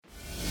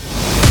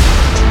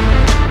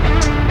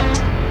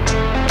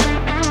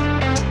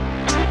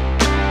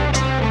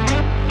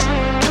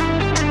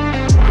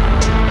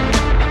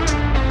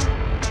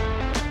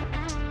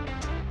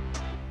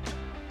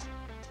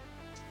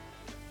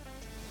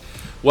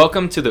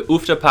Welcome to the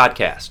UFTA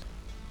podcast.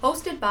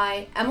 Hosted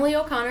by Emily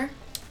O'Connor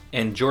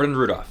and Jordan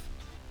Rudolph.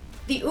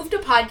 The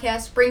UFTA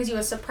podcast brings you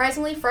a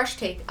surprisingly fresh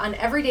take on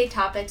everyday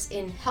topics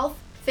in health,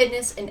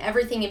 fitness, and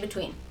everything in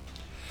between.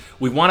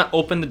 We want to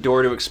open the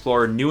door to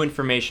explore new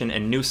information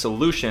and new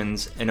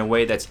solutions in a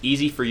way that's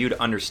easy for you to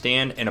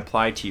understand and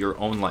apply to your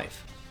own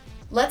life.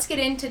 Let's get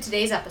into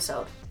today's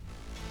episode.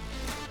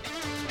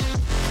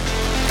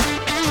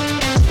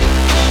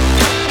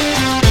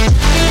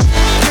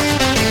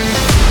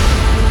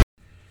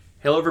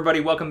 Hello everybody,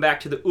 welcome back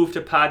to the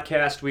UFTA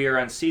podcast. We are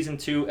on season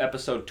 2,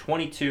 episode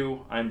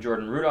 22. I'm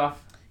Jordan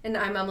Rudolph. And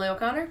I'm Emily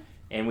O'Connor.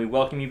 And we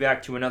welcome you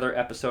back to another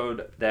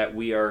episode that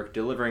we are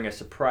delivering a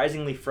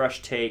surprisingly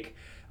fresh take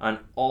on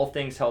all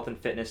things health and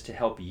fitness to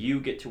help you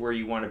get to where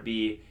you want to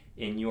be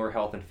in your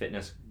health and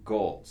fitness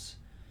goals.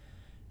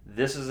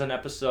 This is an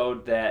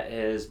episode that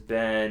has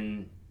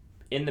been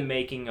in the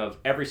making of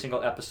every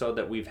single episode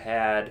that we've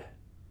had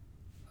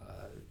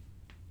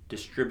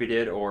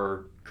distributed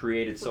or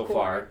created so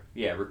far.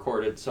 Yeah,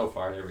 recorded so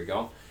far. There we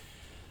go.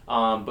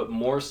 But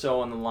more so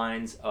on the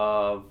lines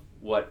of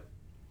what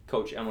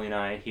Coach Emily and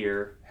I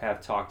here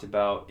have talked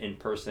about in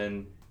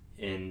person,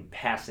 in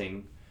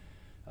passing,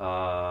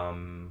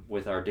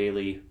 with our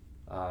daily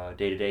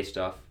day-to-day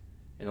stuff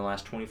in the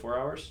last 24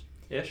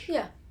 hours-ish.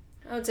 Yeah,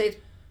 I would say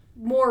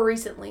more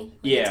recently.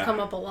 It's come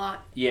up a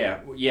lot. Yeah,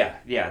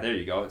 there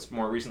you go. It's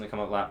more recently come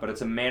up a lot, but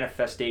it's a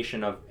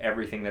manifestation of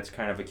everything that's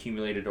kind of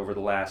accumulated over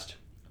the last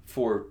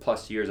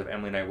 4+ years of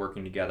Emily and I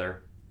working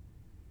together.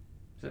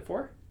 Is it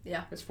 4?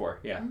 Yeah. It's 4,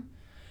 yeah.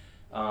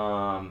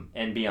 Mm-hmm.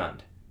 And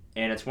beyond.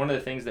 And it's one of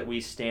the things that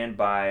we stand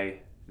by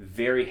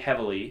very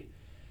heavily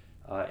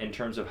in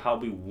terms of how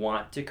we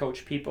want to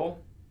coach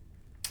people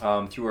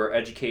through our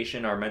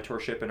education, our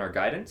mentorship, and our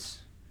guidance.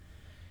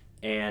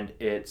 And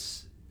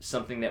it's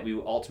something that we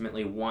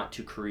ultimately want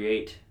to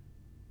create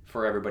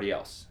for everybody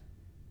else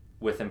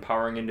with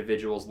empowering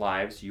individuals'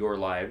 lives, your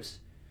lives,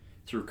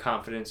 through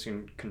confidence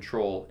and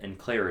control and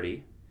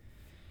clarity.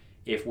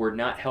 If we're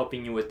not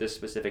helping you with this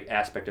specific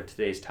aspect of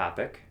today's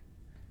topic,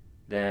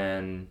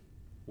 then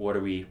what are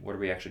we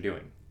actually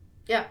doing?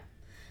 Yeah.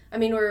 I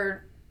mean,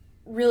 we're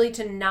really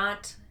to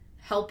not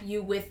help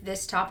you with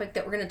this topic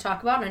that we're going to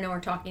talk about. And I know we're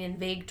talking in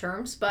vague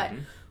terms, but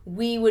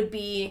we would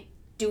be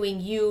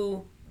doing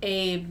you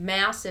a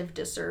massive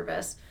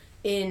disservice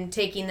in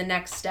taking the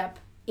next step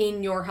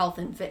in your health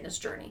and fitness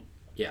journey.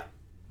 Yeah.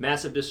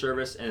 Massive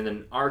disservice, and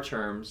in our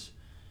terms,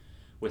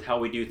 with how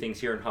we do things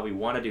here and how we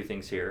want to do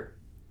things here,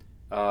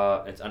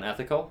 it's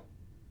unethical,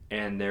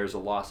 and there's a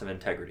loss of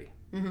integrity.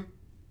 Mm-hmm.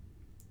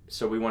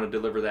 So we want to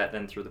deliver that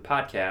then through the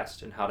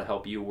podcast and how to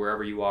help you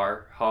wherever you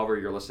are, however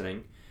you're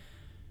listening,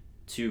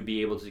 to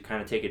be able to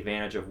kind of take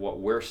advantage of what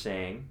we're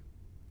saying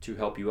to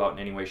help you out in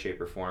any way, shape,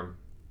 or form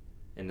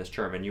in this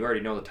term. And you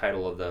already know the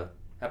title of the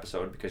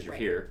episode because you're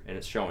here and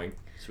it's showing,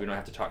 so we don't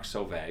have to talk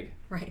so vague.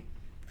 Right.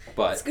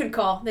 But it's a good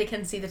call. They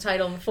can see the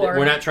title before.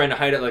 We're not trying to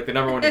hide it like the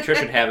number one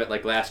nutrition habit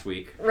like last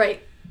week.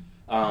 Right.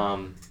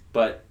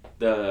 But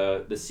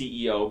the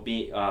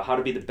CEO, how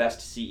to be the best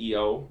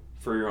CEO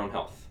for your own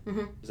health.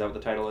 Mm-hmm. Is that what the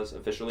title is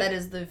officially? That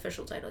is the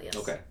official title, yes.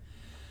 Okay.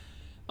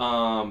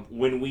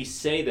 When we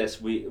say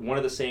this, one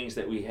of the sayings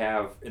that we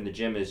have in the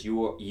gym is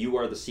you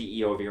are the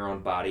CEO of your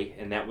own body,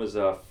 and that was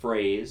a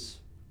phrase,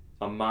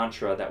 a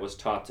mantra that was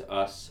taught to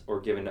us or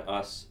given to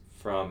us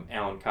from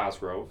Alan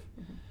Cosgrove.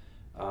 Mm-hmm.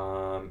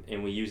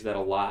 And we use that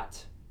a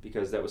lot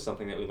because that was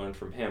something that we learned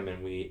from him,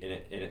 and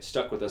it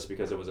stuck with us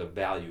because it was a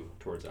value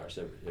towards ours.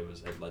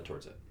 It led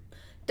towards it.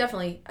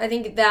 Definitely. I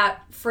think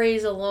that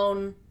phrase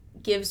alone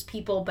gives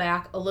people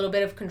back a little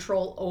bit of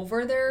control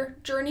over their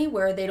journey,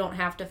 where they don't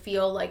have to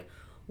feel like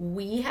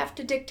we have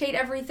to dictate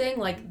everything,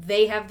 like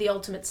they have the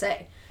ultimate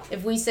say.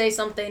 If we say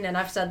something, and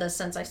I've said this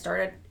since I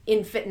started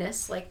in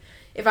fitness, like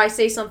if I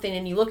say something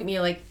and you look at me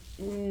like,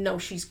 no,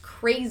 she's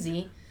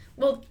crazy,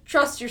 well,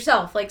 trust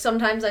yourself. Like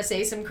sometimes I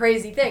say some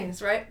crazy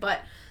things, right?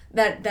 But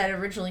that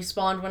originally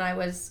spawned when I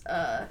was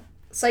a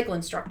cycle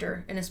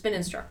instructor and a spin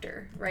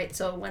instructor, right?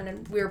 So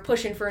when we were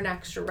pushing for an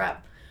extra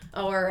rep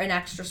or an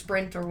extra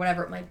sprint or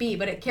whatever it might be,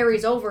 but it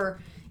carries over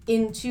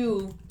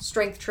into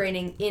strength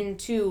training,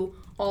 into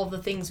all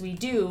the things we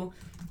do,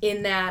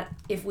 in that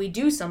if we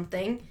do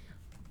something,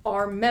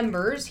 our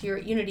members here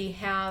at Unity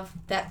have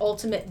that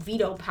ultimate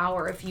veto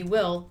power, if you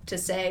will, to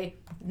say,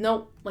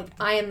 nope, like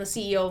I am the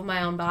CEO of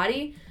my own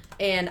body,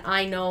 and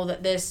I know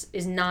that this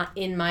is not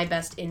in my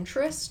best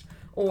interest,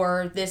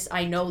 or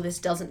I know this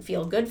doesn't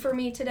feel good for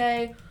me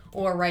today,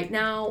 or right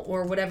now,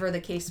 or whatever the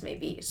case may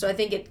be. So I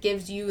think it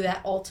gives you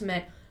that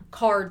ultimate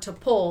card to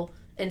pull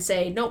and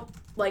say, nope,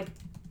 like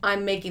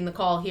I'm making the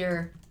call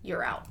here,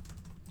 you're out.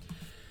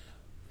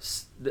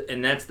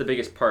 And that's the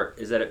biggest part,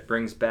 is that it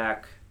brings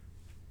back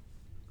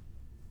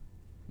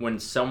when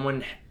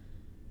someone,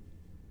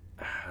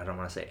 I don't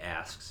want to say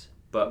asks,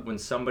 but when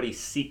somebody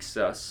seeks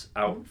us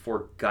out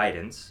for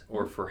guidance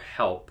or for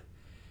help,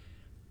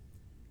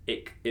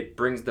 it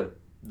brings the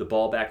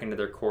ball back into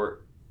their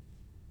court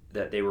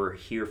that they were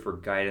here for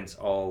guidance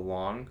all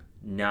along,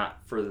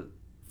 not for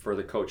for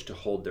the coach to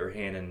hold their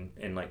hand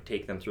and like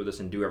take them through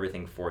this and do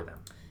everything for them.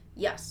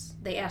 Yes,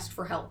 they asked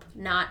for help,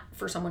 not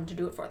for someone to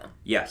do it for them.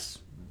 Yes,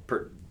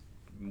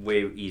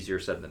 way easier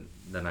said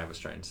than I was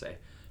trying to say.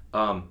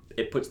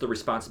 It puts the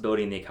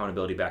responsibility and the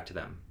accountability back to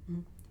them.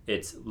 Mm-hmm.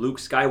 It's Luke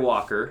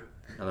Skywalker,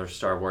 another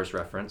Star Wars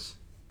reference.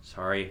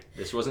 Sorry,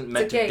 this wasn't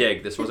meant to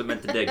dig. This wasn't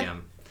meant to dig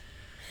him.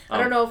 I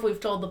don't know if we've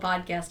told the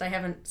podcast. I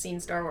haven't seen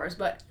Star Wars,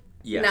 but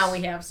yes. Now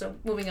we have. So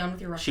moving on with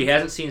your reference. She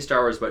hasn't seen Star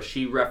Wars, but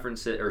she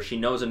referenced it, or she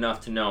knows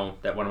enough to know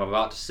that what I'm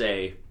about to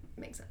say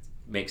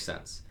makes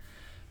sense.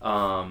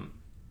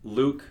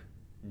 Luke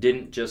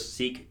didn't just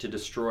seek to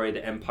destroy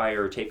the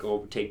Empire or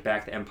take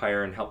back the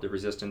Empire and help the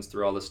Resistance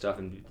through all this stuff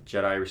and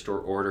Jedi restore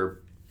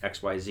order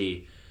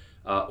XYZ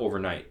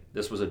overnight.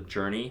 This was a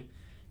journey.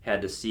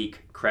 Had to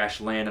seek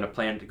crash land on a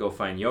planet to go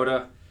find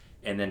Yoda,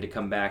 and then to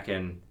come back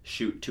and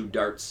shoot 2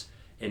 darts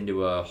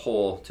into a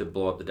hole to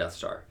blow up the Death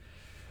Star.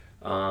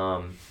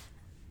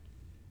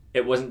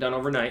 It wasn't done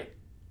overnight,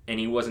 and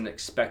he wasn't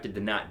expected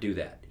to not do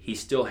that. He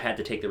still had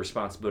to take the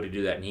responsibility to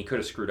do that, and he could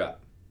have screwed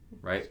up,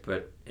 right?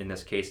 But in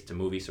this case, it's a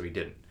movie, so he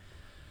didn't.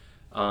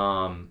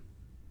 And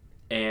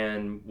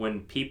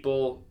when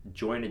people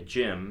join a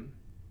gym,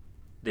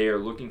 they are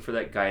looking for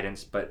that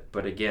guidance, but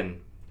again,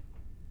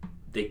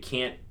 they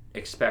can't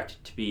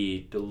expect to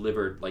be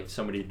delivered like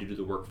somebody to do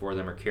the work for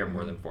them or care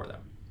more than for them.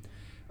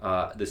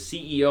 The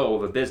CEO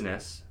of a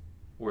business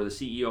or the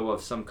CEO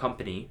of some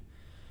company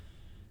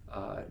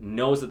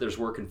knows that there's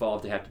work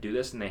involved to have to do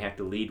this, and they have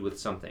to lead with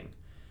something.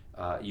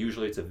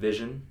 Usually it's a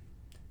vision.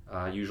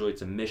 Usually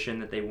it's a mission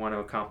that they want to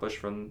accomplish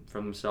from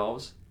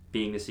themselves,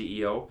 being the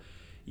CEO.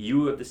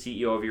 You, as the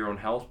CEO of your own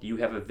health, you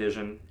have a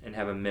vision and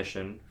have a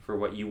mission for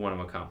what you want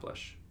to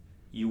accomplish.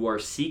 You are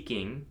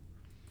seeking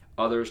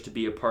others to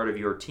be a part of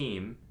your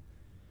team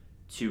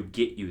to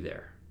get you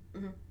there.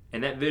 Mm-hmm.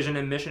 And that vision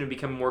and mission will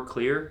become more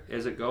clear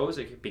as it goes.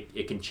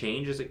 It can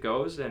change as it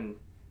goes, and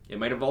it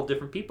might involve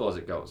different people as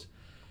it goes.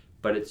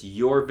 But it's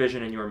your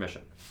vision and your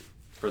mission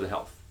for the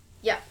health.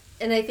 Yeah,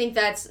 and I think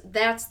that's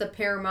the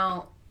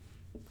paramount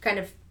kind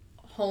of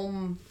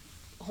home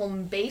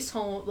base,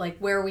 like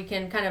where we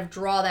can kind of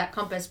draw that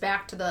compass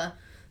back to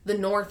the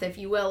north, if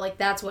you will. Like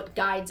that's what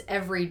guides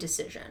every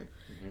decision.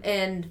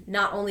 And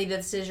not only the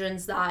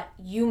decisions that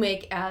you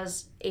make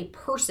as a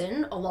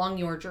person along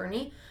your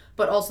journey,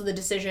 but also the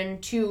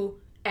decision to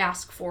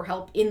ask for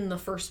help in the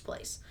first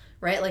place,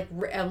 right? Like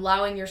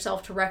allowing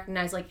yourself to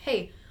recognize like,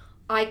 hey,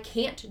 I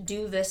can't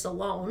do this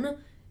alone.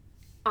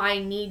 I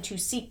need to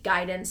seek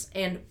guidance,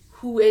 and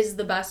who is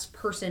the best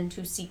person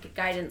to seek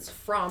guidance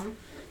from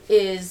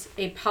is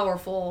a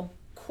powerful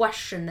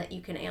question that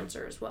you can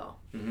answer as well.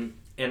 Mm-hmm.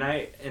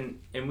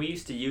 And we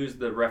used to use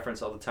the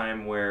reference all the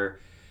time where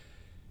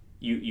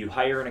you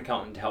hire an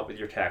accountant to help with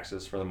your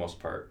taxes for the most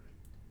part.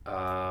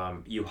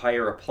 You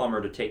hire a plumber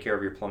to take care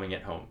of your plumbing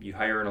at home. You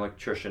hire an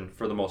electrician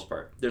for the most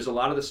part. There's a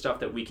lot of the stuff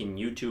that we can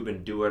YouTube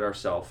and do it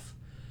ourselves.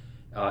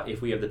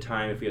 If we have the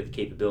time, if we have the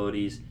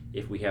capabilities,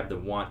 if we have the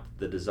want,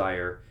 the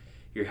desire.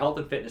 Your health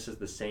and fitness is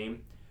the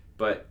same,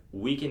 but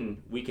we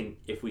can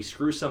if we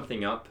screw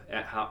something up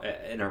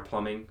in our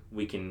plumbing,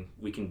 we can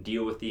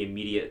deal with the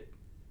immediate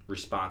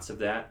response of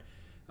that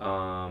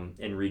and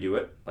redo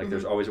it. Like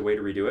there's always a way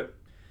to redo it.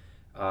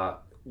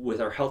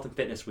 With our health and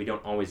fitness, we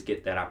don't always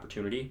get that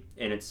opportunity,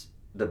 and it's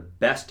the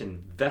best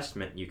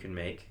investment you can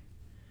make,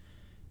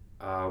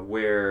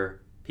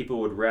 where people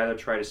would rather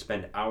try to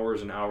spend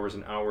hours and hours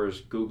and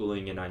hours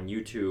Googling and on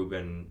YouTube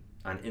and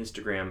on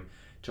Instagram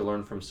to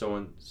learn from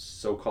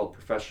so-called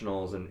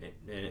professionals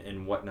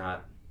and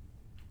whatnot,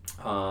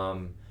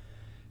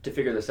 to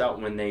figure this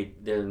out when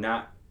they're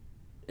not.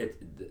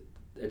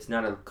 It's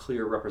not a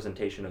clear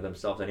representation of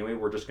themselves anyway.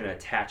 We're just going to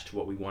attach to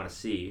what we want to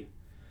see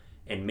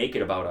and make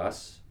it about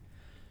us,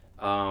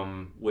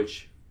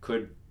 which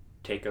could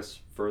take us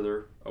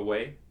further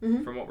away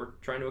from what we're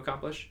trying to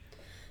accomplish.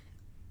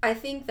 I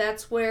think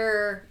that's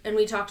where, and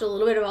we talked a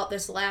little bit about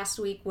this last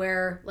week,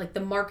 where like the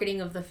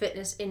marketing of the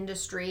fitness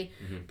industry,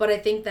 but I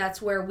think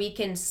that's where we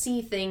can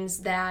see things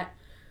that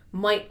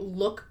might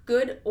look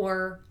good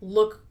or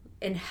look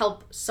and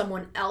help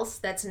someone else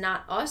that's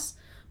not us,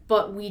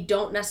 but we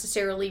don't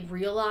necessarily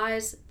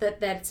realize that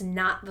that's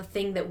not the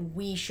thing that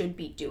we should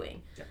be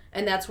doing. Yeah.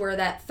 And that's where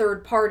that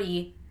third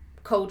party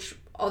coach,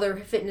 other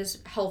fitness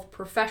health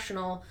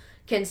professional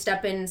can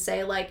step in and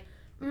say like,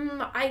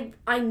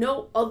 I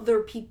know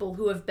other people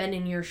who have been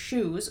in your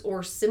shoes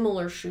or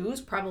similar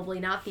shoes, probably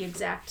not the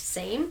exact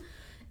same,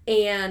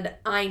 and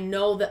I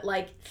know that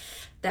like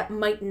that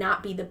might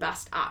not be the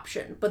best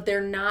option, but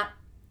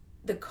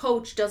the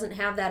coach doesn't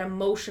have that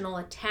emotional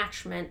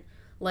attachment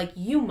like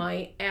you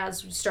might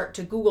as we start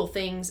to Google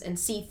things and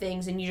see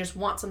things, and you just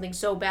want something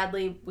so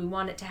badly, we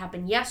want it to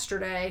happen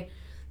yesterday,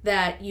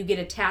 that you get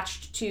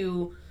attached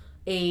to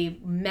a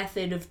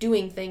method of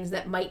doing things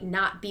that might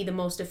not be the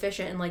most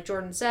efficient, and like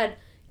Jordan said,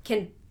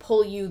 can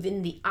pull you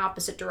in the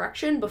opposite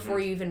direction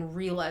before you even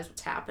realize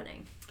what's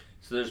happening.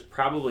 So there's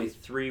probably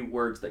 3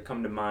 words that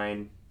come to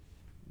mind,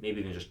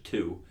 maybe even just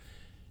 2,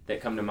 that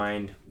come to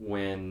mind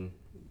when,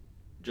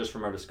 just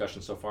from our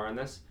discussion so far on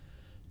this.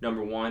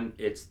 Number one,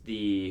 it's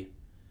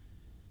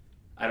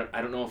I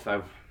don't know if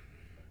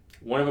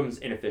one of them is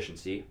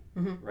inefficiency,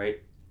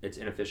 right? It's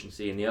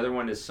inefficiency. And the other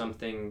one is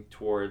something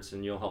towards,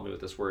 and you'll help me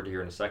with this word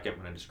here in a second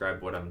when I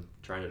describe what I'm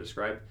trying to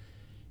describe.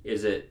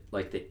 Is it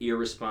like the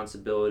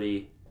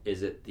irresponsibility?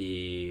 Is it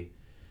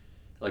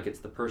it's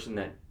the person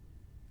that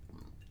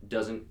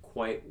doesn't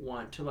quite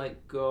want to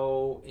like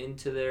go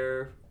into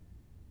their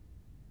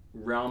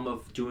realm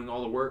of doing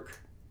all the work,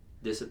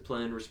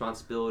 discipline,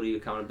 responsibility,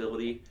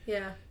 accountability.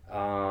 Yeah.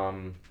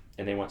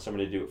 And they want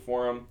somebody to do it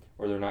for them,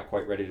 or they're not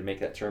quite ready to make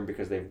that turn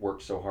because they've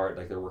worked so hard,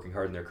 like they're working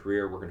hard in their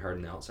career, working hard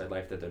in the outside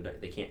life, that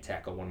they can't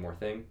tackle one more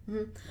thing.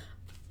 Mm-hmm.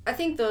 I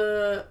think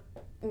the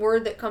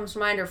word that comes to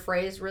mind, or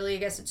phrase, really, I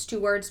guess it's 2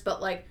 words,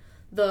 but like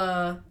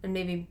and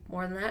maybe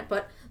more than that,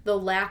 but the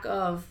lack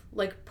of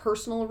like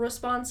personal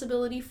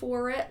responsibility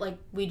for it. Like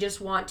we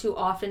just want to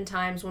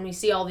oftentimes, when we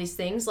see all these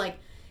things, like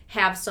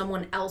have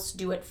someone else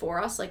do it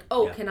for us. Like,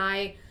 can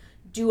I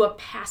do a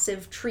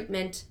passive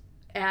treatment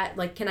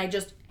can I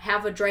just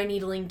have a dry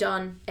needling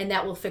done and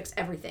that will fix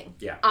everything?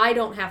 Yeah. I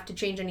don't have to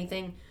change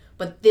anything,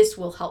 but this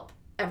will help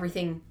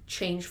everything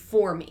change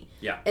for me.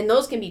 Yeah. And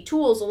those can be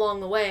tools along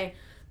the way,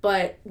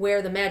 but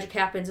where the magic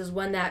happens is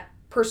when that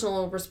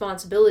personal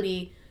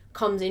responsibility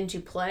comes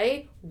into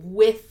play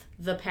with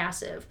the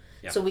passive.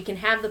 Yeah. So we can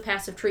have the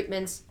passive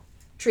treatments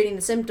treating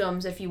the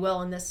symptoms, if you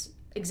will, in this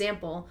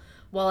example,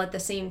 while at the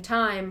same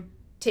time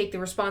take the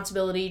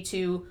responsibility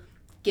to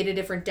get a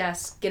different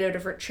desk, get a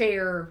different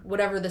chair,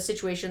 whatever the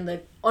situation,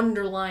 the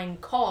underlying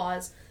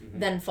cause,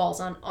 then falls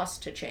on us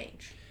to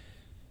change.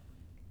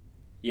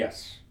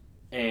 Yes.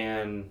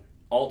 And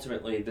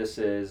ultimately, this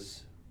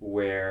is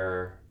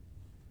where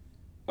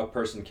a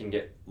person can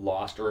get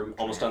lost or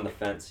almost on the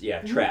fence.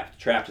 Yeah, trapped.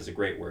 Trapped is a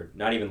great word.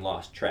 Not even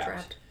lost,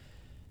 trapped.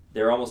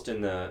 They're almost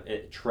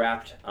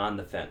trapped on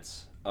the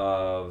fence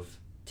of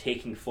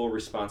taking full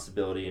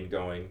responsibility and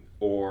going,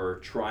 or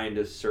trying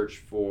to search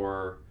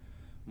for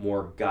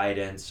more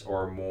guidance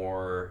or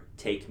more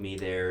take me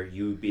there,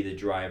 you be the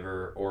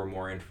driver, or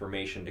more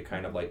information to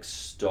kind of like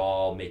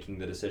stall making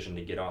the decision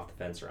to get off the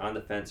fence or on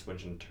the fence,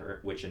 which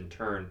in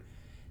turn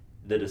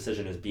the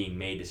decision is being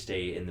made to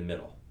stay in the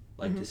middle,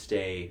 like to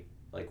stay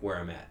like where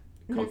I'm at,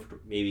 comfortable.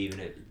 Maybe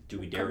even do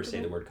we dare say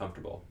the word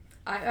comfortable?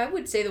 I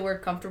would say the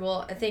word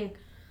comfortable. I think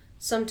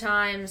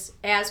sometimes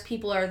as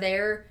people are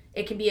there,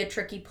 it can be a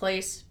tricky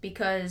place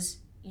because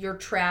you're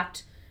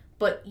trapped,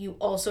 but you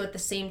also at the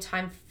same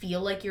time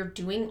feel like you're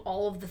doing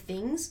all of the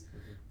things,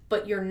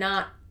 but you're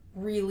not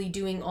really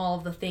doing all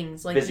of the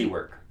things. Like busy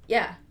work.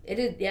 Yeah, it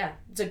is. Yeah,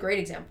 it's a great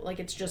example. Like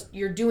it's just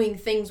you're doing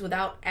things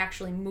without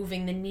actually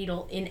moving the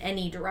needle in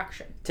any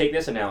direction. Take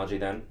this analogy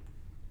then.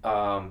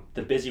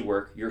 The busy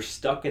work, you're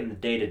stuck in the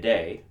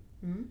day-to-day,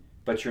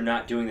 but you're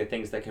not doing the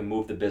things that can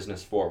move the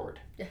business forward.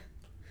 Yeah.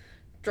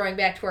 Drawing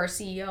back to our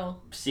CEO.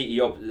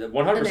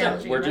 100%.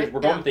 Analogy, we're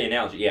going with the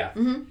analogy, yeah.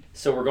 Mm-hmm.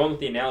 So we're going with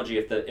the analogy.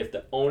 If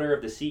the owner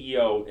of the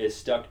CEO is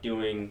stuck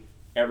doing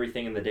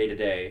everything in the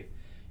day-to-day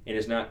and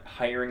is not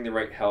hiring the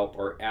right help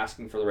or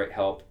asking for the right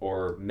help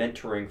or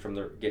mentoring from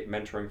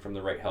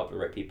the right help, the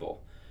right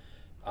people,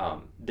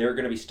 they're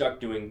going to be stuck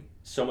doing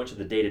so much of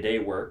the day-to-day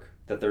work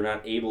that they're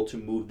not able to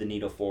move the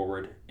needle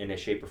forward in a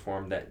shape or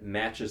form that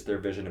matches their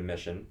vision and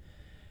mission,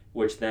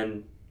 which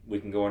then we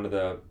can go into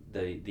the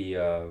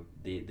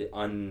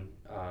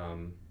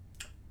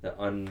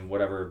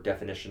whatever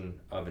definition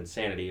of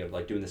insanity of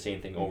like doing the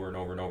same thing over and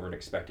over and over and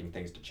expecting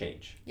things to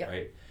change,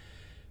 right?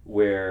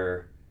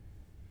 Where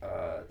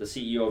the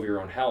CEO of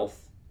your own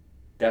health,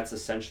 that's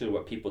essentially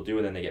what people do,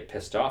 and then they get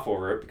pissed off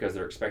over it because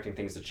they're expecting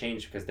things to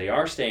change because they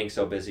are staying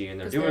so busy and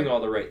they're doing all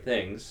the right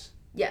things.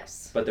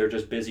 Yes. But they're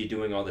just busy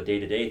doing all the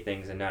day-to-day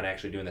things and not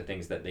actually doing the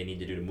things that they need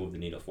to do to move the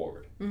needle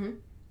forward.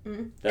 Mm-hmm.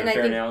 Mm-hmm. Is that a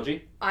fair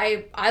analogy?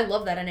 I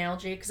love that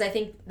analogy because I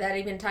think that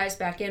even ties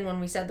back in when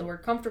we said the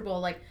word comfortable.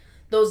 Like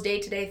those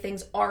day-to-day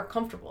things are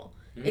comfortable.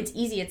 Mm-hmm. It's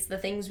easy. It's the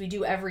things we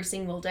do every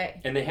single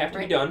day. And they have to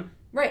be done.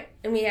 Right.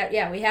 And we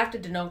have to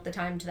denote the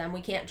time to them.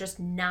 We can't just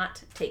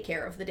not take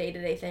care of the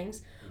day-to-day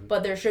things. Mm-hmm.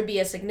 But there should be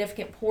a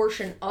significant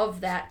portion of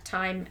that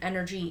time,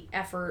 energy,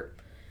 effort,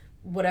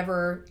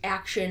 whatever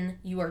action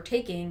you are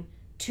taking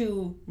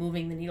to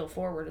moving the needle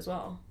forward as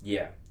well.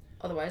 Yeah.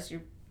 Otherwise,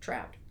 you're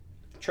trapped.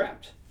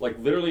 Trapped. Like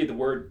literally the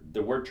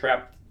word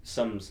trapped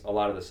sums a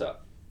lot of this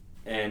up.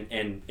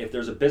 And if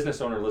there's a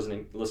business owner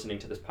listening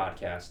to this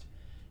podcast,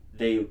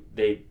 they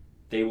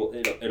will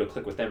it'll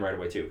click with them right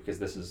away too, because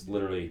this is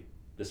literally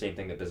the same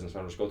thing that business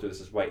owners go through.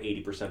 This is why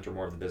 80% or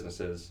more of the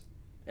businesses,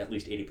 at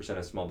least 80%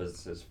 of small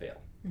businesses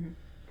fail. Mm-hmm.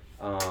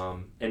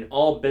 And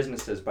all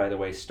businesses, by the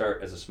way,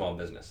 start as a small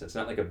business. It's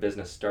not like a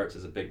business starts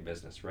as a big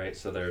business, right?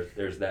 So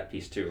there's that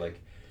piece too. Like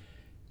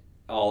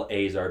all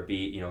A's are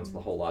B, it's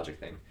the whole logic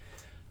thing.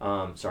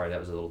 Sorry, that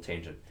was a little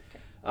tangent.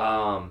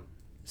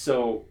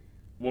 So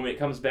when it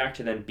comes back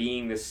to then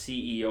being the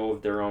CEO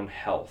of their own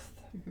health,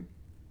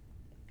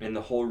 and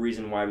the whole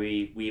reason why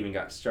we even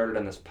got started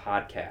on this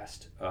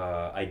podcast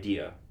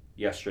idea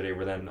yesterday,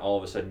 where then all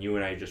of a sudden you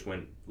and I just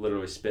went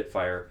literally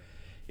spitfire,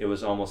 it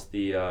was almost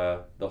the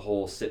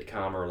whole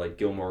sitcom or like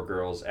Gilmore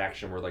Girls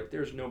action where like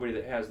there's nobody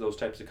that has those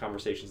types of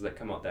conversations that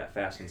come out that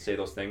fast and say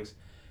those things.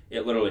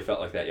 It literally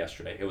felt like that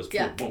yesterday. It was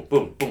boom, boom,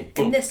 boom, boom,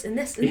 boom. And this, and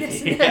this, and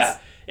this, and Yeah, this.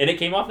 and it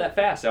came off that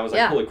fast. I was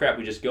like, holy crap,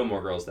 we just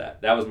Gilmore Girls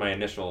that. That was my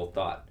initial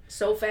thought.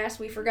 So fast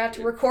we forgot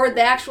to record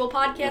the actual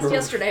podcast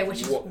yesterday,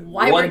 which is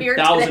why we're here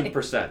today.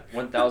 1,000%.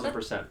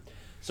 1,000%.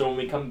 So when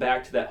we come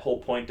back to that whole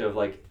point of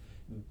like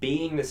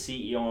being the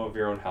CEO of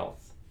your own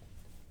health,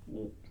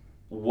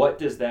 what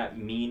does that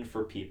mean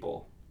for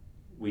people?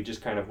 We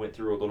just kind of went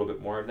through a little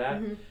bit more of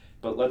that,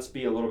 but let's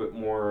be a little bit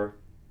more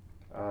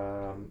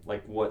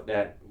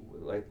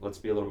let's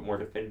be a little bit more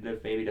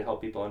definitive maybe to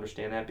help people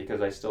understand that,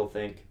 because I still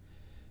think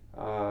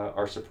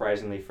our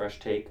surprisingly fresh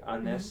take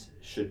on this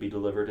should be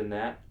delivered in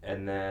that,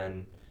 and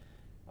then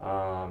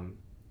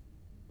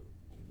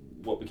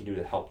what we can do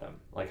to help them,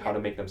 like how to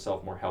make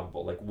themselves more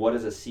helpful. Like what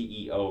is a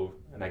CEO,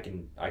 and I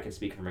can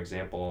speak from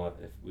example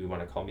if we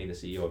want to call me the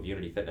CEO of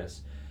Unity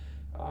Fitness,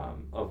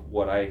 of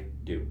what I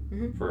do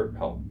for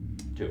help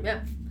too.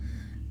 Yeah.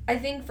 I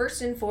think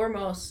first and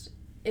foremost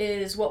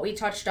is what we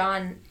touched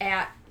on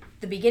at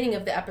the beginning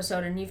of the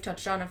episode, and you've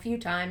touched on a few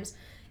times,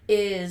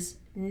 is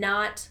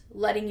not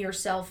letting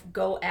yourself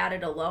go at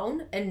it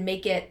alone and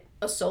make it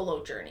a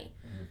solo journey.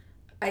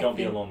 Don't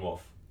be a lone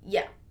wolf.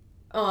 Yeah.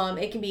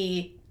 It can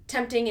be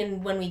tempting,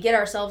 and when we get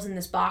ourselves in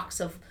this box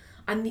of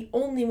I'm the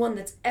only one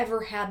that's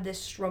ever had this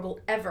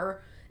struggle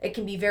ever, it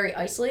can be very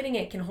isolating.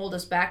 It can hold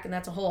us back, and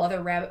that's a whole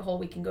other rabbit hole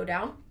we can go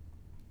down.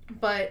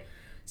 But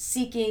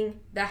seeking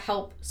the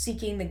help,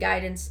 seeking the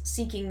guidance,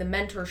 seeking the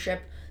mentorship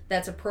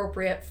that's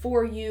appropriate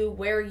for you,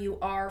 where you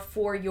are,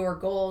 for your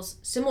goals,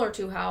 similar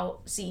to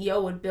how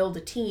CEO would build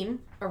a team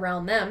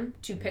around them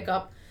to pick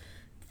up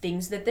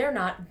things that they're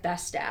not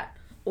best at,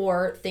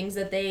 or things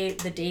that the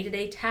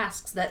day-to-day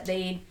tasks that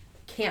they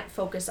can't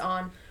focus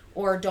on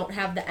or don't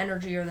have the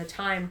energy or the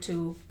time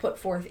to put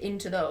forth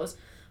into those,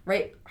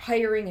 right?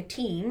 Hiring a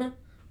team,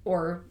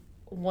 or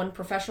one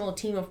professional, a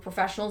team of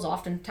professionals,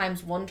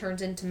 oftentimes one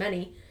turns into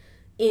many,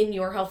 in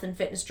your health and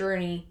fitness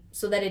journey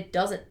so that it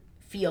doesn't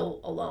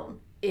feel alone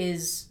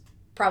is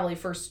probably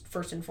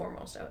first and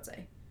foremost, I would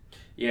say.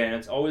 Yeah, and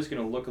it's always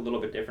going to look a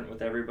little bit different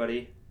with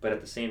everybody, but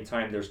at the same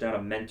time, there's not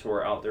a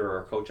mentor out there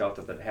or a coach out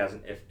there that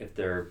hasn't, if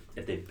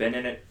they've been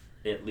in it,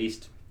 at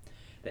least,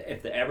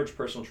 if the average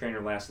personal trainer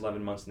lasts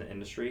 11 months in the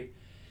industry,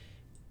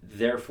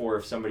 therefore,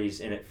 if somebody's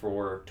in it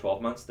for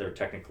 12 months, they're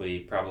technically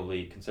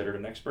probably considered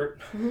an expert.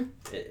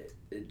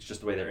 It's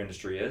just the way their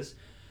industry is.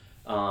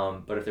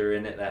 But if they're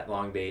in it that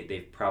long,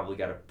 they've probably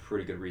got a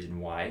pretty good reason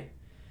why.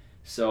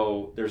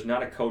 So there's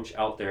not a coach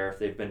out there, if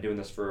they've been doing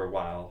this for a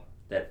while,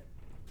 that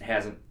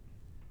hasn't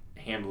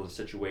handled a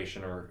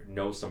situation or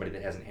knows somebody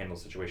that hasn't handled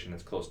a situation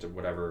that's close to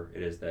whatever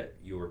it is that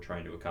you are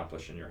trying to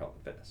accomplish in your health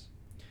and fitness.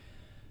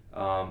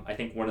 I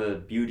think one of the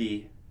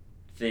beauty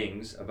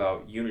things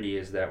about Unity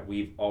is that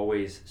we've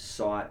always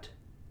sought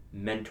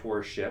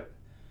mentorship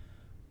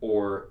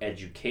or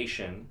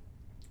education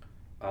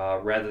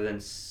rather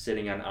than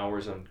sitting on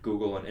hours on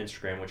Google and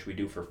Instagram, which we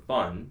do for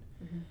fun,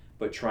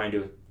 but trying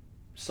to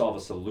solve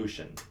a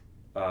solution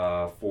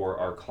for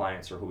our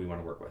clients or who we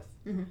want to work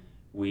with.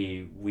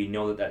 We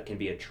know that can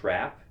be a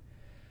trap,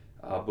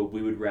 but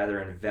we would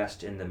rather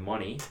invest in the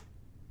money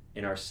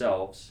in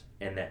ourselves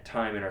and that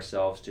time in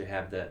ourselves to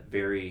have that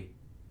very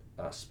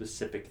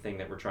specific thing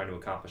that we're trying to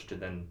accomplish to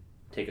then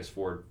take us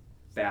forward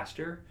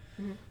faster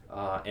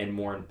and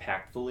more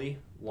impactfully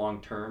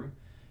long term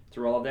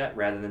through all of that,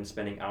 rather than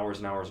spending hours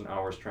and hours and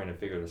hours trying to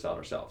figure this out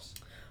ourselves.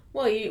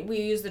 Well,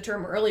 we used the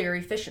term earlier,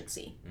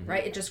 efficiency,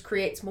 right? It just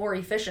creates more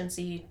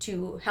efficiency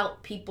to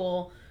help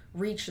people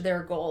reach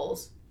their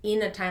goals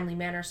in a timely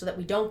manner so that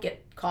we don't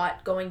get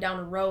caught going down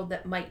a road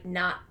that might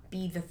not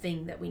be the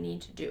thing that we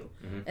need to do.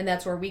 And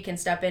that's where we can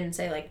step in and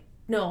say, like,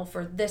 no,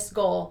 for this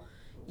goal,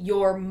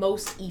 your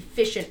most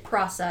efficient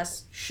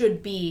process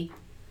should be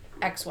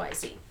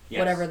XYZ,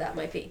 whatever that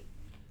might be.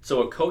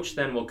 So a coach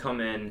then will come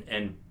in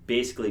and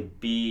basically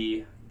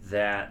be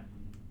that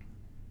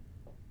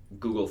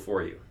Google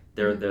for you.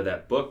 They're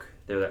that book,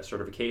 they're that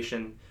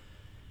certification,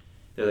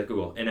 they're that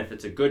Google. And if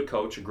it's a good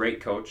coach, a great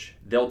coach,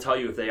 they'll tell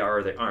you if they are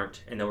or they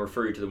aren't, and they'll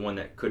refer you to the one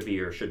that could be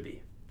or should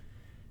be.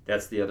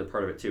 That's the other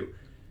part of it too.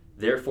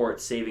 Therefore,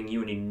 it's saving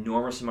you an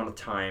enormous amount of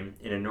time,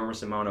 an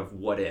enormous amount of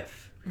what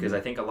if. Because I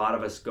think a lot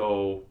of us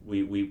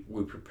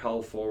we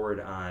propel forward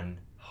on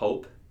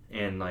hope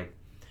and like,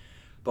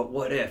 but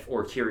what if,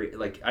 or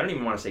I don't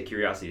even want to say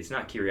curiosity. It's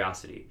not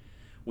curiosity.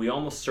 We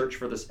almost search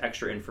for this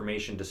extra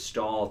information to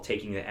stall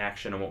taking the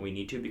action on what we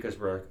need to, because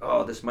we're like,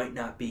 oh, this might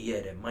not be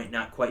it. It might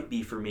not quite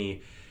be for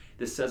me.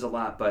 This says a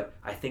lot, but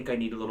I think I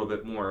need a little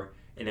bit more.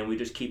 And then we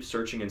just keep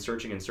searching and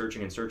searching and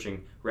searching and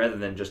searching rather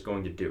than just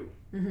going to do.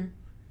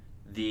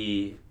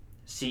 The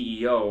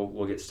CEO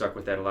will get stuck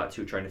with that a lot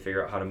too, trying to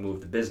figure out how to move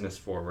the business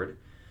forward.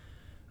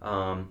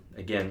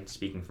 Again,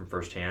 speaking from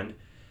firsthand,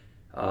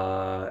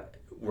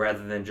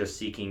 rather than just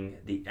seeking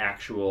the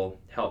actual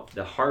help.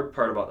 The hard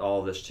part about all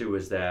of this too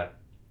is that,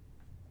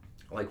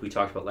 like we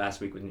talked about last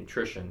week with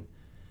nutrition,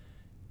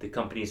 the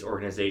companies,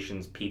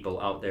 organizations,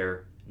 people out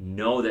there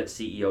know that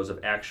CEOs of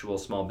actual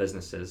small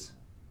businesses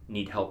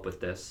need help with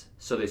this,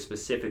 so they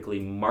specifically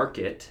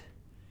market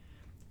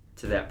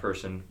to that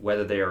person,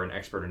 whether they are an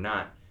expert or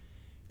not.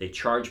 They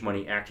charge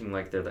money acting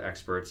like they're the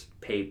experts,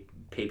 pay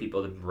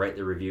people to write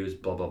their reviews,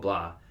 blah, blah,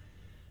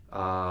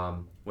 blah,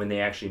 when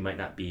they actually might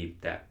not be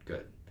that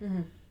good.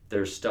 Mm-hmm.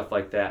 There's stuff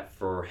like that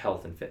for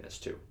health and fitness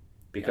too,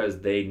 because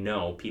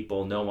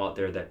people know out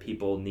there that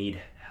people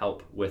need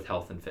help with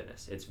health and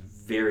fitness. It's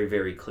very,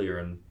 very clear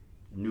on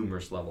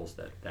numerous levels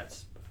that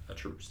that's a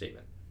true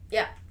statement.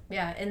 Yeah,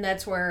 and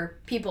that's where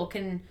people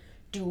can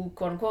do,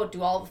 quote unquote,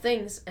 do all the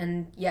things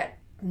and yet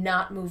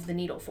not move the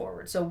needle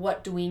forward. So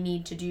what do we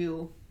need to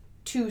do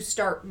to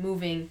start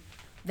moving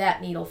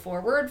that needle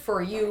forward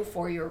for you,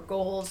 for your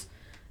goals,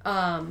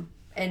 and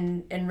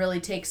really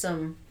take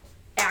some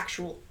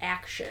actual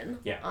action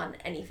on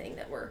anything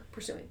that we're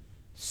pursuing?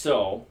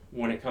 So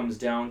when it comes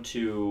down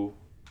to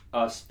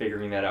us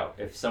figuring that out,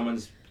 if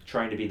someone's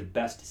trying to be the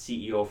best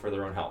CEO for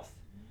their own health,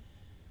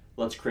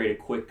 let's create a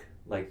quick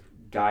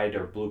guide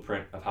or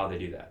blueprint of how they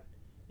do that.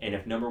 And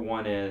if number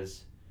one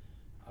is,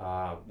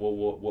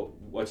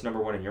 what's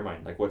number one in your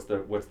mind? What's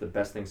the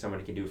best thing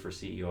somebody can do for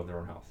CEO of their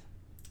own health?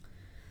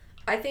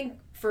 I think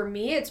for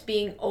me, it's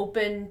being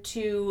open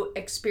to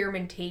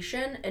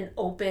experimentation and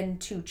open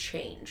to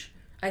change.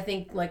 I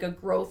think a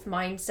growth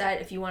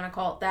mindset, if you want to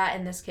call it that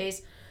in this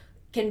case,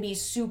 can be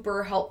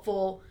super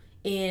helpful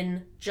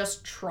in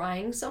just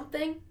trying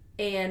something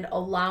and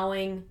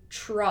allowing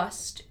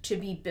trust to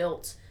be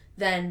built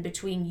then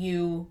between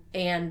you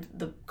and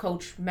the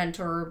coach,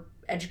 mentor,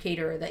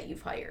 educator that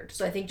you've hired.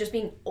 So I think just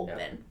being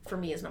open for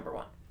me is number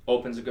one.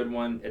 Open's a good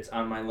one. It's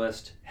on my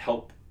list.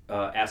 Help.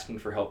 Asking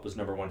for help was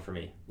number one for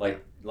me.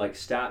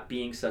 Stop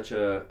being such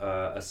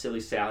a silly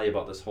Sally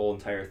about this whole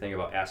entire thing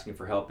about asking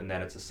for help and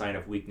that it's a sign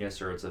of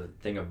weakness or it's a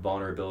thing of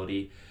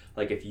vulnerability.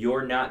 If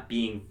you're not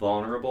being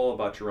vulnerable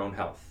about your own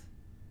health,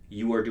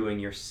 you are doing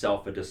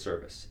yourself a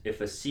disservice.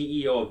 If a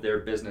CEO of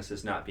their business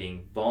is not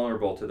being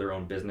vulnerable to their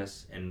own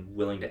business and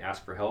willing to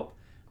ask for help,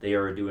 they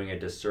are doing a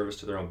disservice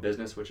to their own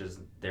business, which is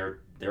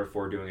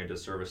therefore doing a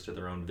disservice to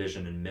their own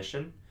vision and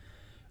mission,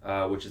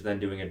 which is then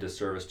doing a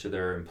disservice to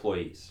their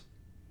employees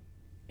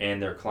and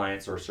their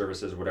clients or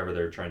services, whatever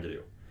they're trying to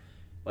do.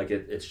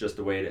 It's just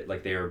the way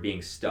that they are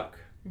being stuck.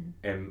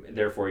 Mm-hmm. And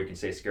therefore you can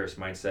say scarce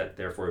mindset,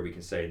 therefore we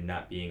can say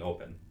not being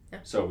open. Yeah.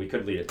 So we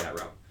could lead it that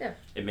route. Yeah.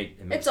 It makes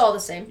it's all the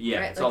same. Yeah,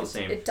 right? It's all the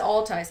same. It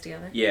all ties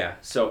together. Yeah.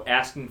 So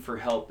asking for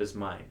help is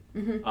mine.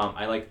 Mm-hmm.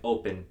 I like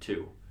open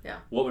too. Yeah.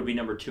 What would be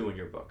number 2 in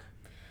your book?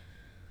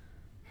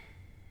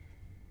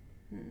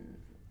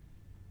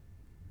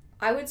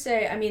 I would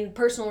say,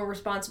 personal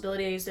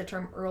responsibility, I used the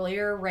term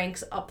earlier,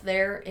 ranks up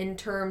there in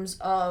terms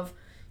of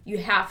you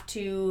have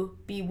to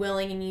be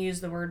willing, and you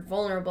use the word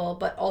vulnerable,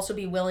 but also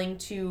be willing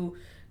to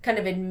kind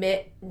of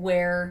admit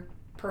where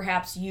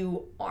perhaps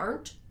you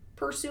aren't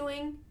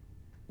pursuing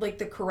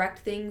the correct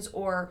things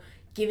or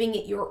giving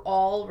it your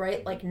all,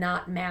 right?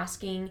 Not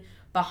masking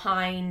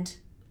behind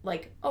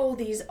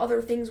these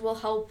other things will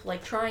help,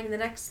 trying the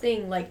next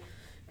thing,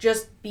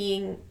 just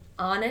being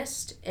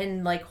honest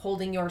and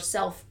holding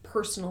yourself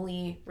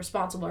personally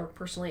responsible or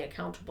personally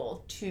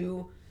accountable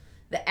to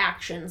the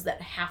actions that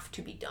have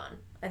to be done.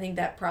 I think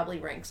that probably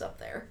ranks up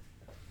there.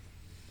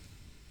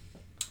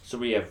 So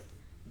we have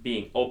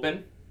being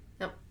open.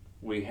 Yep.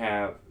 We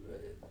have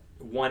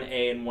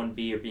 1A and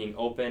 1B are being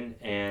open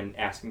and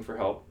asking for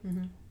help.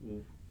 Mm-hmm.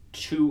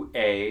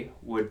 2A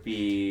would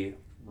be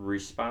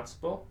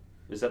responsible.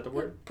 Is that the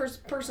word?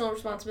 Personal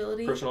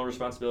responsibility. Personal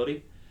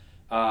responsibility.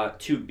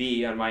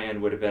 2B on my end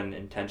would have been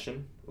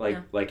intention.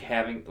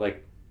 Having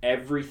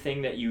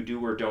everything that you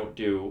do or don't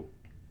do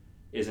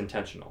is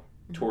intentional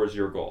towards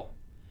your goal.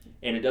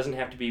 And it doesn't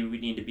have to be, we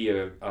need to be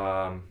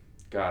I'm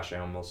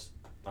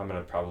going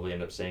to probably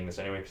end up saying this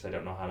anyway because I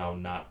don't know how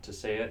not to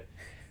say it.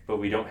 But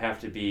we don't have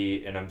to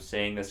be, and I'm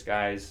saying this,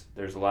 guys,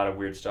 there's a lot of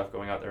weird stuff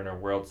going out there in our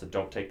world, so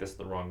don't take this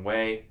the wrong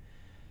way.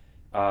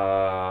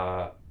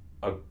 A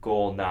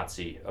goal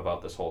Nazi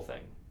about this whole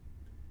thing.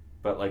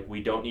 But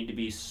we don't need to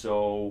be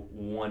so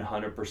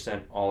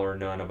 100% all or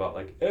none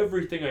about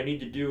everything I need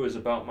to do is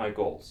about my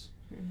goals.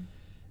 Mm-hmm.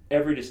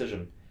 Every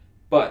decision.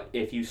 But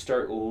if you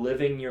start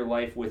living your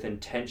life with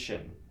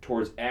intention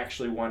towards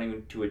actually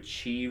wanting to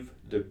achieve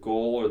the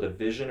goal or the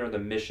vision or the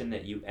mission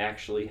that you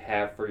actually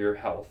have for your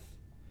health,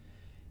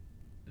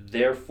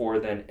 therefore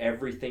then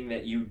everything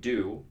that you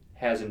do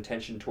has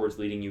intention towards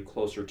leading you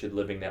closer to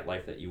living that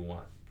life that you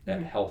want, that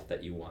mm-hmm. health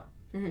that you want.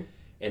 Mm-hmm.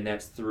 And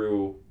that's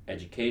through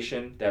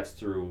education, that's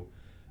through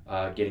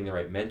getting the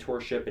right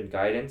mentorship and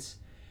guidance,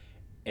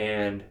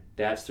 and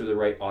that's through the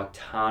right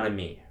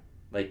autonomy.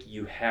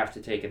 You have to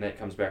take, and that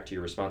comes back to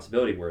your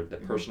responsibility word, the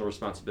mm-hmm. personal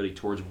responsibility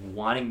towards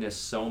wanting this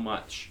so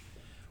much,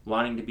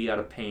 wanting to be out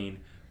of pain,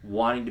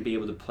 wanting to be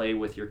able to play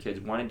with your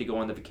kids, wanting to go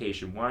on the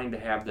vacation, wanting to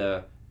have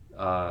the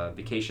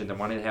vacation, and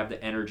wanting to have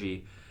the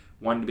energy,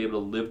 wanting to be able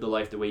to live the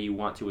life the way you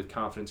want to with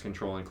confidence,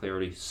 control, and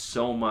clarity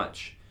so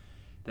much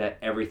that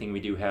everything we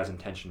do has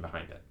intention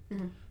behind it.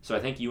 Mm-hmm. So I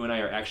think you and I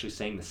are actually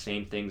saying the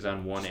same things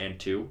on 1 and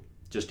 2,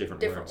 just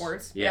different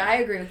words. Yeah, I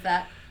agree with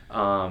that.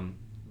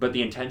 But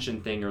the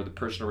intention thing or the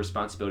personal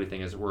responsibility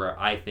thing is where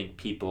I think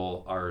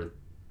people are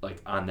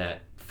like on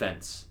that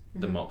fence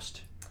the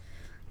most.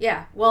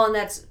 Yeah, well, and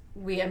that's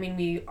we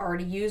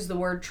already used the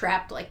word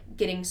trapped, like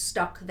getting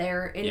stuck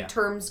there in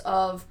terms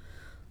of,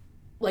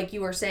 like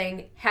you were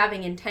saying,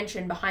 having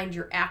intention behind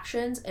your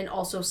actions and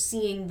also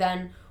seeing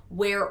then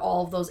where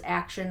all of those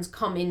actions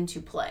come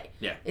into play.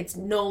 Yeah. It's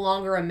no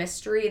longer a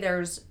mystery.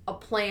 There's a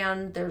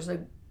plan, there's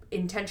a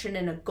intention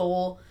and a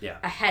goal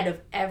ahead of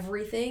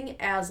everything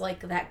as like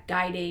that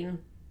guiding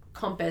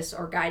compass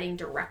or guiding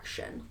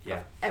direction of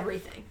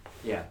everything.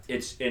 Yeah.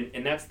 It's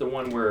and that's the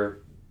one where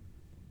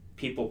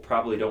people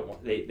probably don't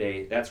want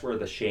they that's where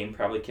the shame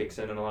probably kicks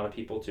in a lot of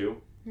people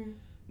too.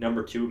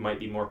 Number 2 might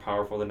be more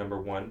powerful than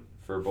number 1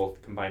 for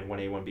both combined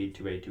 1A, 1B,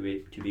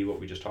 2A, 2B, what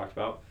we just talked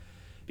about,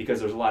 because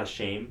there's a lot of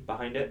shame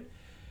behind it.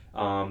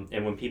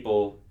 And when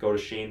people go to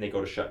shame, they go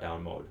to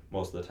shutdown mode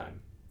most of the time.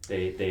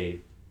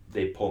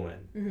 They pull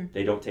in.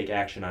 They don't take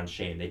action on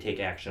shame. They take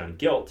action on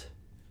guilt.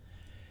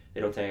 They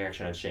don't take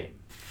action on shame.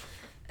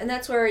 And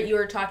that's where you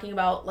were talking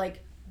about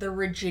like the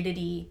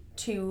rigidity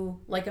to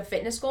like a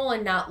fitness goal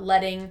and not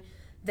letting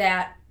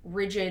that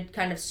rigid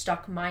kind of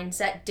stuck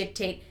mindset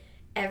dictate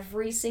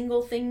every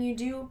single thing you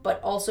do,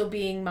 but also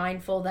being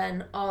mindful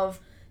then of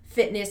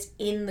fitness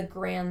in the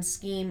grand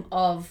scheme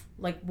of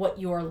like what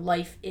your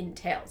life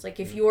entails. Like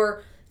if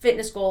your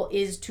fitness goal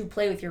is to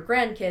play with your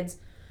grandkids,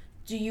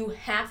 do you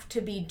have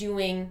to be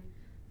doing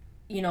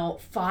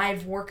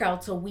 5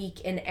 workouts a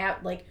week and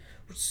at like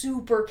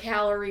super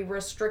calorie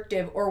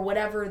restrictive or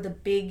whatever the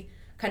big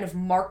kind of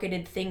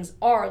marketed things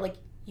are? Like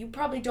you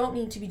probably don't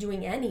need to be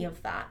doing any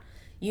of that.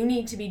 You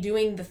need to be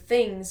doing the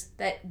things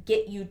that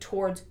get you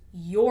towards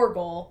your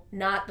goal,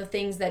 not the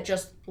things that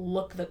just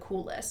look the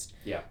coolest.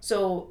 Yeah.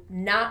 So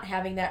not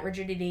having that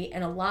rigidity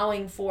and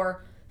allowing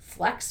for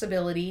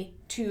flexibility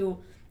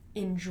to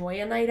enjoy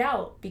a night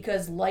out,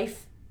 because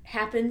life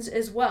happens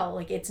as well.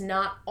 Like it's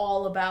not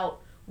all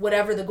about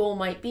whatever the goal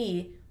might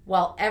be.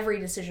 While every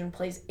decision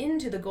plays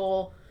into the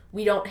goal,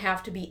 we don't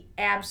have to be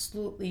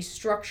absolutely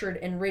structured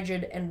and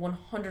rigid and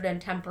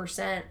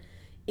 110%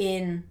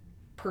 in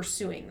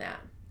pursuing that.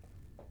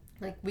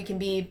 Like we can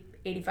be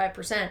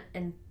 85%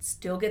 and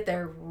still get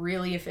there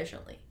really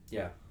efficiently.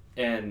 Yeah.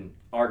 And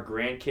our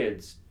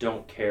grandkids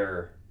don't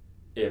care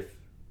if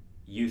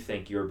you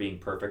think you're being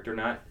perfect or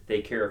not.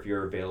 They care if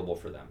you're available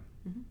for them.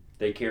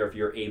 They care if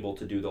you're able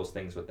to do those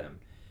things with them.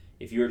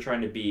 If you're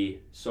trying to be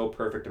so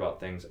perfect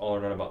about things, all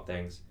or none about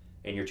things,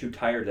 and you're too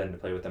tired then to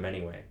play with them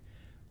anyway,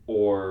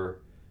 or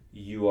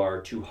you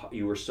are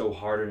so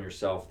hard on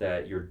yourself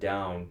that you're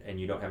down and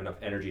you don't have enough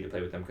energy to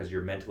play with them because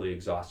you're mentally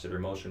exhausted or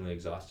emotionally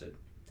exhausted,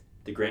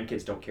 the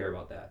grandkids don't care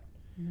about that.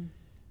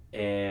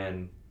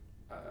 And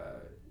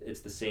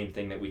it's the same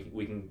thing that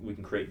we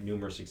can create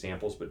numerous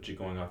examples, but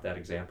going off that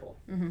example,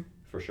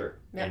 for sure.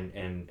 Yeah.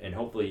 And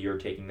hopefully you're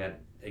taking that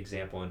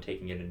example and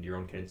taking it into your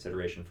own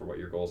consideration for what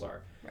your goals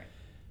are. Right.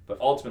 But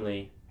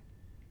ultimately,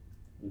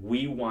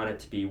 we want it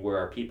to be where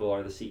our people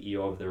are the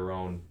CEO of their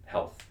own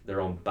health, their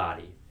own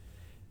body.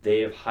 They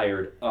have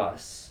hired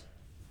us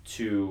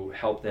to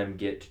help them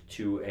get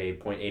to a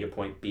point A to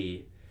point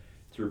B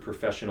through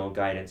professional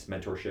guidance,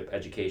 mentorship,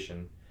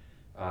 education,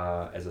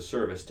 as a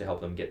service to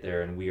help them get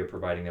there, and we are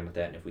providing them with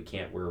that. And if we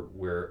can't,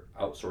 we're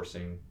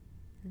outsourcing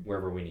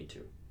wherever we need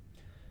to.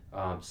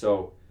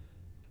 So,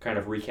 kind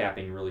of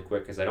recapping really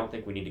quick, because I don't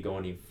think we need to go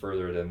any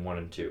further than 1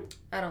 and 2.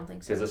 I don't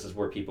think so. Because this is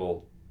where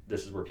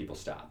people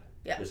stop.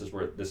 Yeah. This is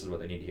what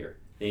they need to hear.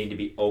 They need to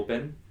be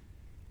open,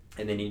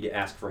 and they need to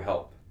ask for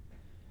help.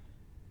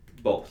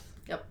 Both.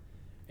 Yep.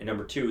 And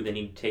number 2, they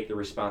need to take the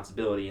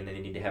responsibility, and they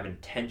need to have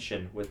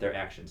intention with their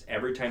actions.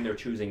 Every time they're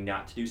choosing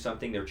not to do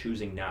something, they're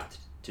choosing not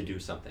to do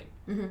something.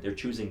 They're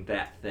choosing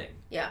that thing.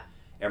 Yeah.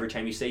 Every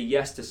time you say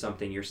yes to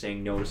something, you're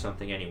saying no to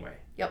something anyway.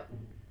 Yep.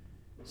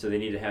 So they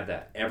need to have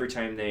that. Every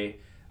time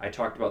I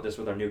talked about this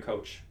with our new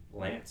coach,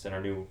 Lance, and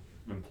our new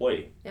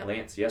employee,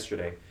 Lance,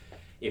 yesterday.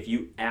 If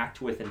you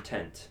act with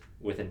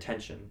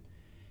intention,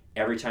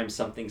 every time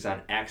something's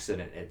on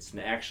accident, it's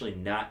actually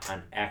not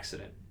on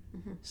accident.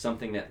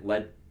 Something that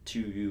led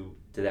to you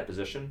to that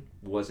position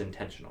was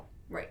intentional.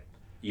 Right.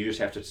 You just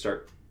have to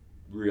start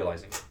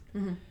realizing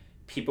it.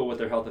 People with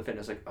their health and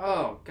fitness, like,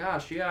 oh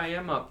gosh, yeah, I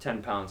am up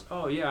 10 pounds.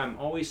 Oh yeah, I'm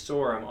always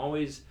sore. I'm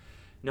always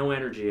no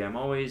energy. I'm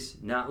always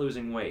not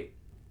losing weight.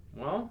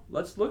 Well,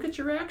 let's look at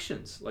your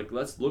actions. Like,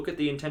 let's look at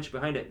the intention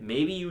behind it.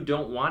 Maybe you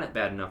don't want it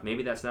bad enough.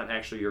 Maybe that's not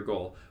actually your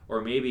goal. Or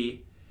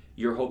maybe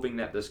you're hoping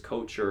that this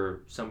coach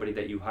or somebody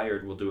that you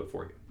hired will do it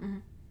for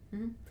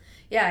you.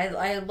 Yeah,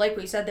 I like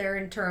what you said there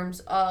in terms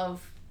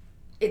of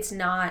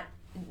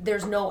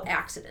there's no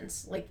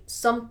accidents. Like,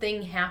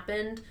 something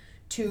happened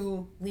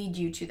to lead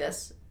you to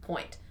this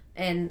point.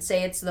 And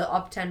say it's the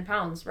up 10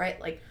 pounds, right?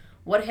 Like,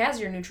 what has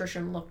your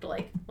nutrition looked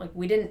like? Like,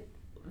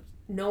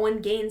 no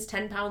one gains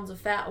 10 pounds of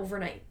fat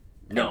overnight.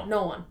 No.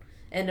 No one.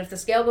 And if the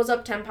scale goes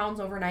up 10 pounds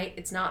overnight,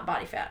 it's not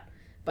body fat.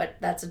 But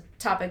that's a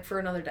topic for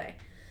another day.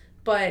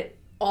 But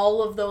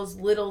all of those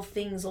little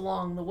things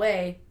along the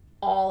way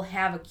all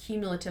have a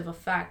cumulative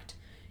effect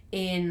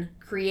in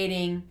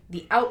creating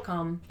the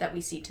outcome that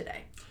we see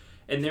today.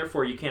 And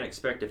therefore, you can't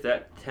expect, if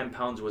that 10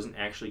 pounds wasn't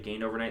actually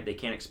gained overnight,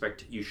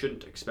 you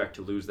shouldn't expect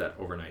to lose that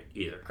overnight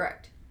either.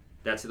 Correct.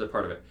 That's the other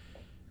part of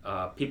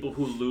it. People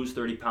who lose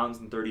 30 pounds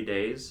in 30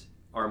 days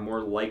are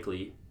more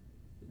likely,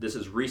 this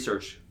is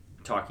research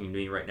talking to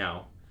me right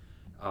now,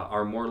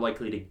 are more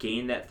likely to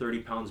gain that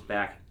 30 pounds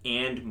back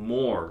and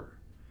more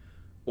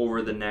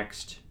over the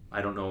next,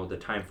 I don't know the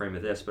time frame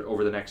of this, but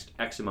over the next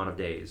X amount of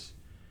days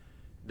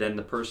than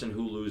the person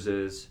who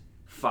loses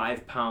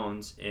 5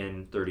 pounds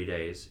in 30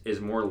 days is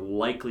more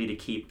likely to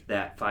keep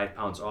that 5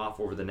 pounds off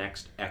over the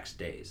next X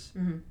days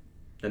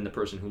than the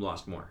person who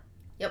lost more.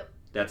 Yep.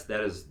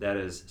 That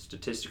is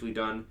statistically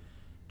done.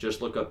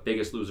 Just look up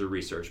Biggest Loser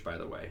research, by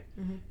the way.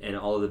 And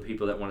all of the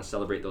people that want to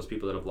celebrate those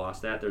people that have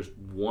lost that, there's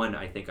one,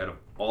 I think, out of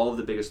all of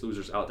the Biggest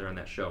Losers out there on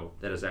that show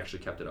that has actually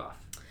kept it off.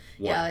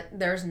 One. Yeah,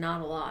 there's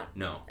not a lot.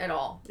 No. At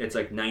all. It's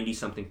like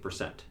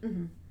 90-something%.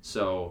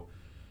 So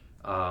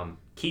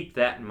keep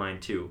that in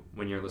mind, too,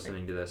 when you're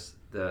listening to this.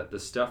 The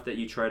stuff that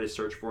you try to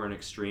search for in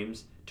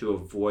extremes to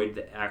avoid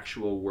the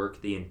actual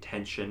work, the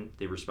intention,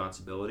 the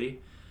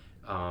responsibility,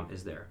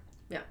 is there.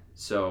 Yeah.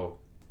 So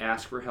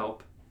ask for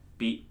help.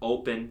 Be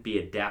open, be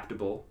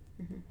adaptable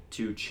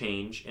to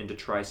change and to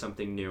try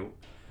something new.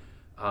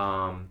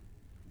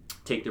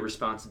 Take the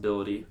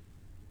responsibility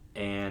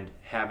and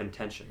have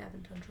intention.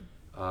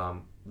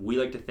 We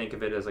like to think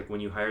of it as like when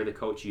you hire the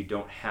coach, you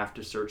don't have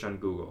to search on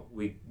Google.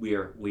 We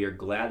are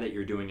glad that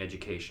you're doing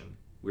education.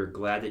 We're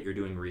glad that you're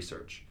doing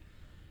research.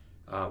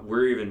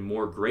 We're even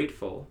more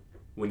grateful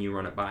when you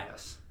run it by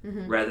us,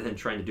 rather than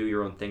trying to do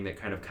your own thing that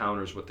kind of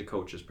counters what the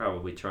coach is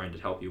probably trying to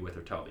help you with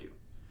or tell you.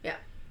 Yeah.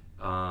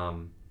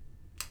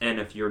 And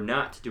if you're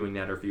not doing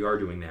that, or if you are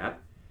doing that,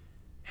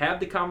 have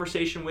the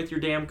conversation with your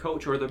damn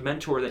coach or the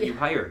mentor that you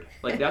hired.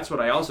 Like, that's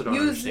what I also don't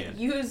understand.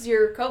 Use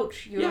your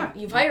coach.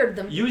 You've hired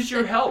them. Use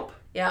your help.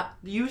 Yeah.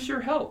 Use your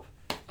help.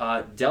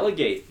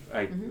 Delegate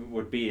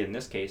would be in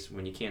this case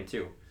when you can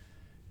too.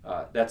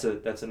 That's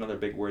another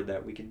big word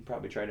that we can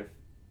probably try to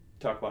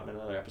talk about in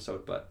another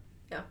episode. But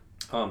yeah.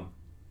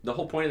 The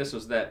whole point of this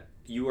was that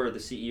you are the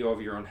CEO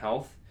of your own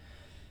health,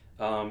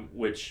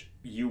 which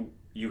you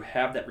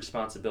have that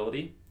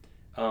responsibility.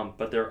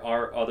 But there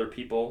are other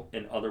people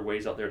in other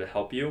ways out there to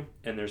help you,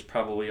 and there's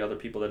probably other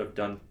people that have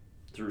done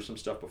through some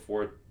stuff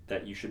before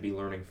that you should be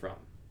learning from,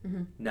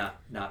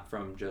 not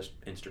from just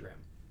Instagram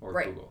or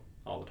Google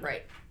all the time.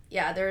 Right.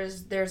 Yeah.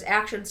 There's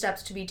action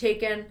steps to be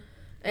taken,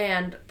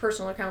 and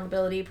personal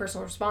accountability,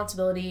 personal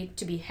responsibility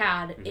to be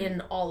had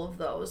in all of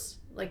those.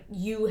 Like,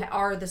 you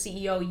are the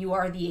CEO, you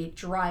are the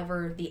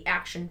driver, the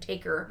action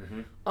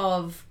taker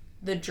of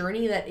the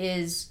journey that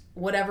is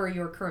whatever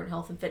your current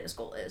health and fitness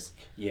goal is.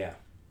 Yeah.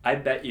 I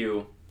bet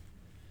you,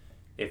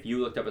 if you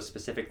looked up a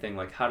specific thing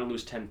like how to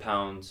lose 10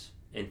 pounds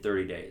in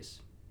 30 days,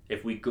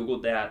 if we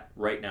Googled that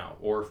right now,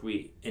 or if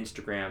we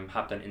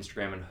hopped on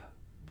Instagram and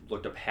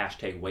looked up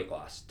hashtag weight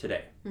loss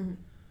today,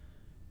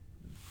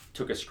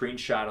 took a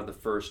screenshot of the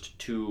first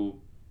 2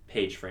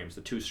 page frames,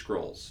 the 2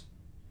 scrolls,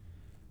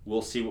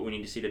 we'll see what we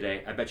need to see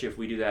today. I bet you if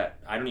we do that,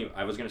 I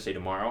was going to say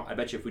tomorrow, I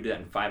bet you if we do that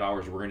in 5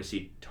 hours, we're going to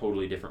see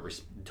totally different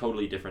results.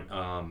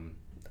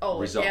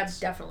 Yeah,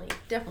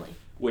 definitely.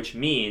 Which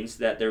means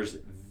that there's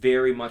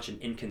very much an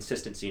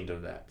inconsistency into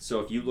that.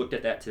 So if you looked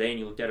at that today and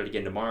you looked at it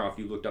again tomorrow, if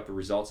you looked up the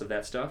results of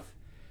that stuff,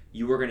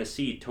 you are going to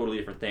see totally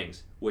different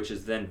things, which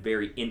is then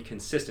very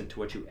inconsistent to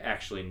what you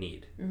actually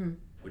need.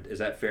 Is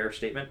that a fair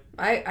statement?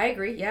 I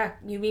agree, yeah.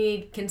 You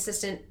need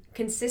consistent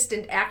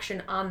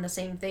action on the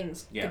same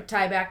things. Yeah. To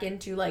tie back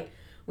into, like,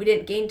 we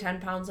didn't gain 10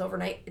 pounds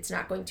overnight. It's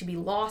not going to be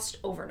lost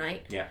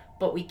overnight. Yeah.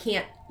 But we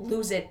can't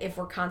lose it if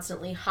we're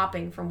constantly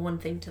hopping from one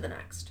thing to the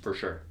next. For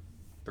sure.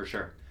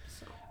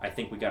 So. I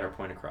think we got our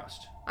point across.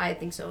 I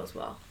think so as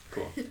well.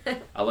 Cool.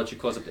 I'll let you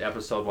close up the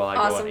episode while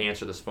I go and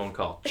answer this phone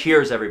call.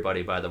 Cheers,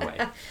 everybody, by the way.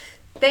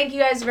 Thank you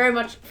guys very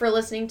much for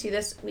listening to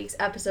this week's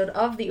episode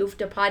of the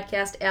UFTA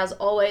podcast. As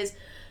always,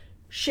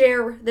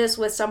 share this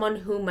with someone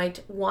who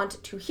might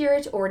want to hear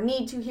it or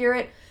need to hear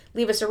it.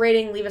 Leave us a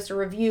rating, leave us a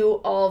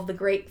review, all of the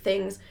great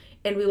things,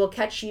 and we will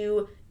catch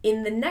you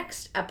in the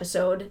next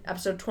episode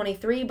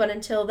 23. But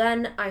until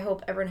then, I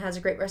hope everyone has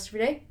a great rest of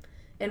your day,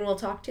 and we'll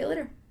talk to you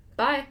later.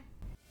 Bye.